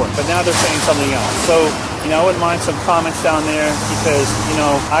to support. But now they're saying something else. So, you know, I wouldn't mind some comments down there because, you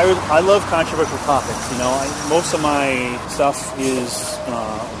know, I love controversial topics. You know, most of my stuff is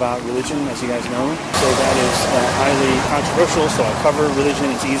about religion, as you guys know. So that is highly controversial. So I cover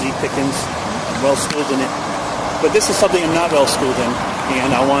religion. It's easy pickings. Well schooled in it, but this is something I'm not well schooled in,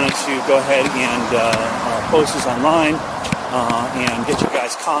 and I wanted to go ahead and post this online and get you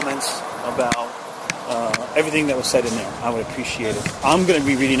guys comments about everything that was said in there. I would appreciate it. I'm going to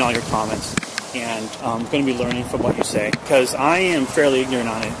be reading all your comments, and I'm going to be learning from what you say because I am fairly ignorant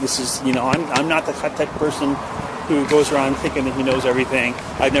on it. This is, you know, I'm not the tech person who goes around thinking that he knows everything.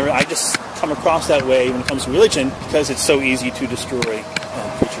 I just come across that way when it comes to religion because it's so easy to destroy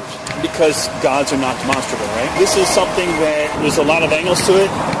preachers. Because gods are not demonstrable, right? This is something that there's a lot of angles to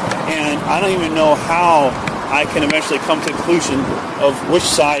it, and I don't even know how I can eventually come to the conclusion of which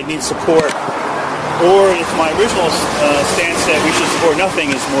side needs support, or if my original stance that we should support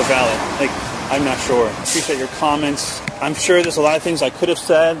nothing is more valid. Like, I'm not sure. Appreciate your comments. I'm sure there's a lot of things I could have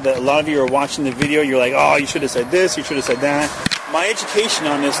said that a lot of you are watching the video. You're like, oh, you should have said this, you should have said that. My education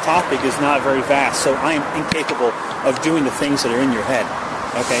on this topic is not very vast, so I am incapable of doing the things that are in your head.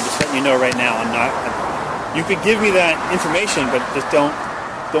 Okay, just letting you know right now, you could give me that information, but just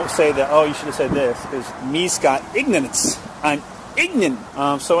don't say that, oh, you should have said this, because me's got ignorance. I'm ignorant.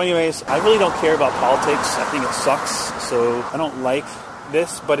 So anyways, I really don't care about politics. I think it sucks, so I don't like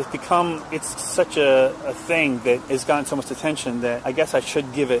this, but it's such a thing that has gotten so much attention that I guess I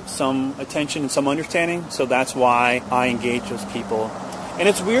should give it some attention and some understanding, so that's why I engage those people. And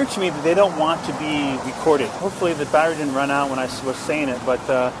it's weird to me that they don't want to be recorded. Hopefully the battery didn't run out when I was saying it, but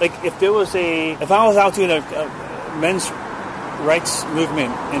like if I was out doing a men's rights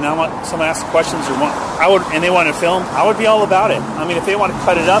movement and I want someone to ask questions and they want to film, I would be all about it. I mean, if they want to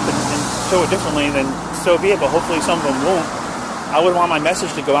cut it up and show it differently, then so be it, but hopefully some of them won't. I would want my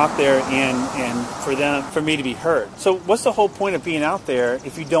message to go out there and for me to be heard. So what's the whole point of being out there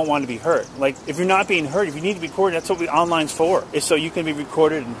if you don't want to be heard? Like, if you're not being heard, if you need to be recorded, that's what online's for, is so you can be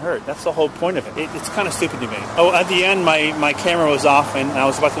recorded and heard. That's the whole point of it. It's kind of stupid to me. Oh, at the end, my camera was off and I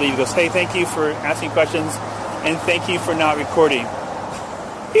was about to leave. He goes, hey, thank you for asking questions and thank you for not recording.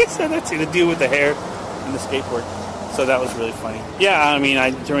 He said that's to do with the hair and the skateboard. So that was really funny. Yeah, I mean,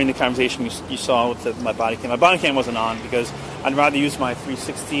 during the conversation you saw with my body cam. My body cam wasn't on because I'd rather use my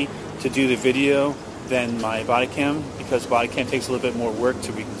 360 to do the video than my body cam, because body cam takes a little bit more work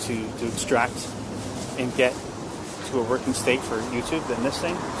to extract and get to a working state for YouTube than this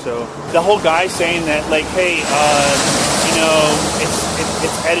thing. So the whole guy saying that, like, hey, you know,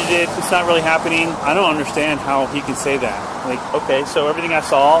 it's edited, it's not really happening. I don't understand how he can say that. Like, okay, so everything I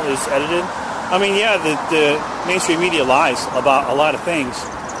saw is edited. I mean, yeah, the mainstream media lies about a lot of things,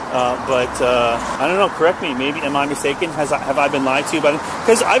 but I don't know, correct me, maybe, am I mistaken? Have I been lied to?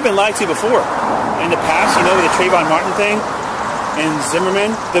 Because I've been lied to before. In the past, you know, with the Trayvon Martin thing and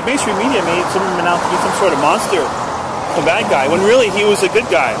Zimmerman, the mainstream media made Zimmerman out to be some sort of monster, a bad guy, when really he was a good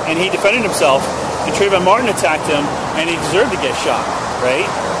guy, and he defended himself, and Trayvon Martin attacked him, and he deserved to get shot, right?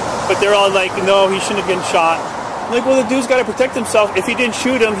 But they're all like, no, he shouldn't have been shot. Like, well, the dude's got to protect himself. If he didn't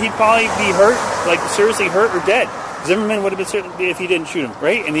shoot him, he'd probably be hurt, like seriously hurt or dead. Zimmerman would have been certain if he didn't shoot him,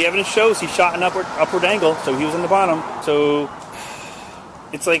 right? And the evidence shows he shot an upward angle, so he was in the bottom. So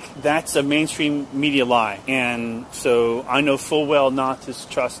it's like that's a mainstream media lie. And so I know full well not to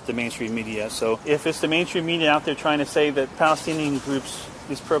trust the mainstream media. So if it's the mainstream media out there trying to say that Palestinian groups,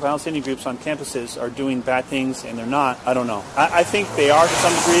 these pro-Palestinian groups on campuses are doing bad things and they're not, I don't know. I think they are to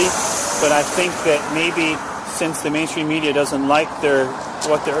some degree, but I think that maybe since the mainstream media doesn't like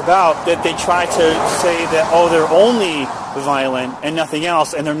what they're about, that they try to say that, oh, they're only violent and nothing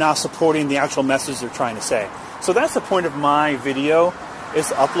else, and they're not supporting the actual message they're trying to say. So that's the point of my video, is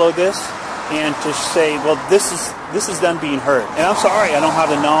to upload this and to say, well, this is them being heard. And I'm sorry, I don't have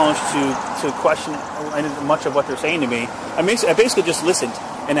the knowledge to question much of what they're saying to me. I basically just listened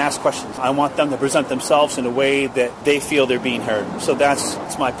and asked questions. I want them to present themselves in a way that they feel they're being heard. So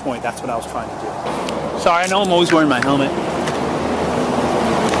that's my point. That's what I was trying to do. Sorry, I know I'm always wearing my helmet.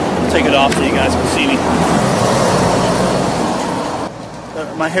 I'll take it off so you guys can see me.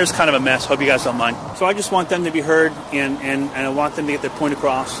 My hair's kind of a mess. Hope you guys don't mind. So I just want them to be heard, and I want them to get their point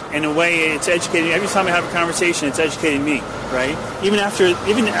across. In a way, it's educating. Every time I have a conversation, it's educating me, right? Even after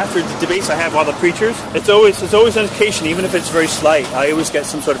the debates I have with all the preachers, it's always education, even if it's very slight. I always get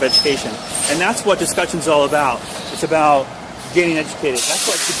some sort of education, and that's what discussion's all about. It's about getting educated. That's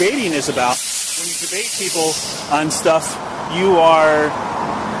what debating is about. When you debate people on stuff, you are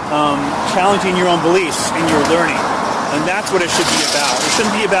challenging your own beliefs and you're learning. And that's what it should be about. It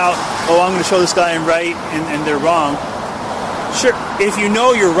shouldn't be about, oh, I'm going to show this guy I'm right and they're wrong. Sure, if you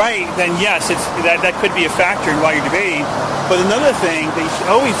know you're right, then yes, that could be a factor in why you're debating. But another thing that you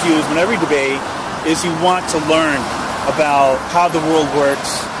should always use whenever you debate is you want to learn about how the world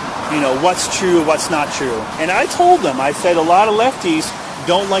works, you know, what's true, what's not true. And I told them, I said a lot of lefties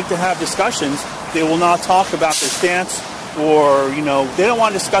don't like to have discussions. They will not talk about their stance, or, you know, they don't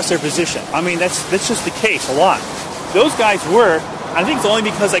want to discuss their position. I mean, that's just the case a lot. Those guys were, I think it's only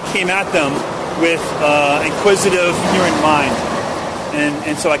because I came at them with inquisitive, ignorant mind.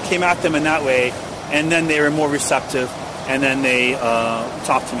 And so I came at them in that way, and then they were more receptive, and then they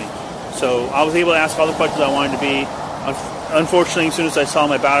talked to me. So I was able to ask all the questions I wanted to be. Unfortunately, as soon as I saw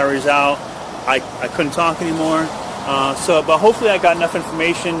my batteries out, I couldn't talk anymore. But hopefully I got enough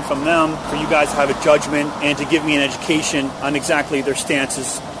information from them for you guys to have a judgment and to give me an education on exactly their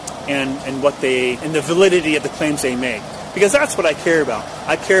stances and the validity of the claims they make. Because that's what I care about.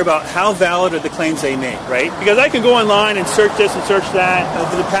 I care about how valid are the claims they make, right? Because I can go online and search this and search that.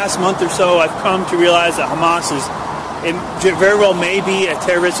 Over the past month or so, I've come to realize that Hamas it very well may be a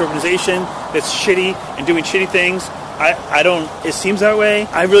terrorist organization that's shitty and doing shitty things. It seems that way.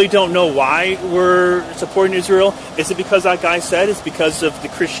 I really don't know why we're supporting Israel. Is it because that guy said it's because of the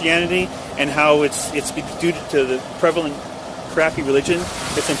Christianity and how it's due to the prevalent crappy religion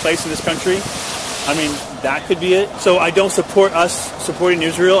that's in place in this country? I mean, that could be it. So I don't support us supporting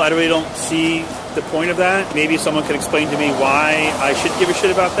Israel. I really don't see the point of that. Maybe someone could explain to me why I should give a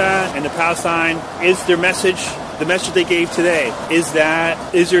shit about that. And the Palestine, is their message, the message they gave today, is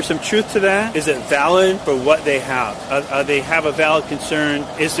there some truth to that? Is it valid for what they have? They have a valid concern.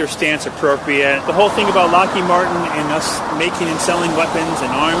 Is their stance appropriate? The whole thing about Lockheed Martin and us making and selling weapons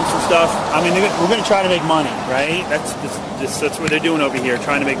and arms and stuff, I mean, we're going to try to make money, right? That's what they're doing over here,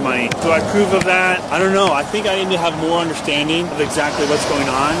 trying to make money. Do I approve of that? I don't know. I think I need to have more understanding of exactly what's going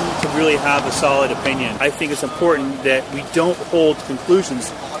on to really have a solid opinion. I think it's important that we don't hold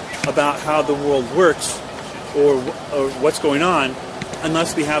conclusions about how the world works or what's going on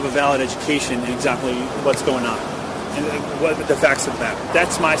unless we have a valid education in exactly what's going on and what the facts of the matter.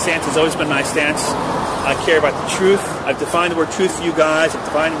 That's my stance. It's always been my stance. I care about the truth. I've defined the word truth for you guys. I've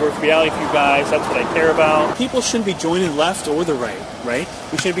defined the word reality for you guys. That's what I care about. People shouldn't be joining the left or the right?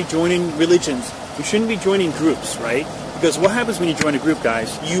 We shouldn't be joining religions. We shouldn't be joining groups, right? Because what happens when you join a group,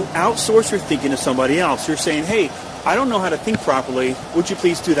 guys? You outsource your thinking to somebody else. You're saying, hey, I don't know how to think properly. Would you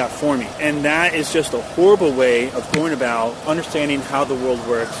please do that for me? And that is just a horrible way of going about understanding how the world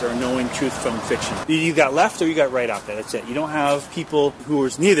works or knowing truth from fiction. You got left or you got right out there. That's it. You don't have people who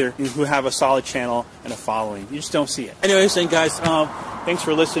is neither, who have a solid channel and a following. You just don't see it. Anyways, then guys, thanks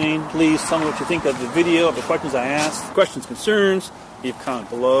for listening. Please tell me what you think of the video, of the questions I asked. Questions, concerns, leave a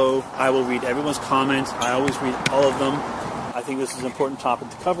comment below. I will read everyone's comments. I always read all of them. I think this is an important topic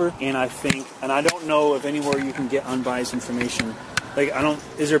to cover, and I don't know of anywhere you can get unbiased information.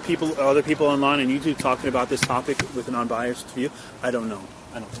 Is there other people online on YouTube talking about this topic with an unbiased view? I don't know.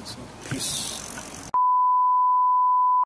 I don't think so. Peace.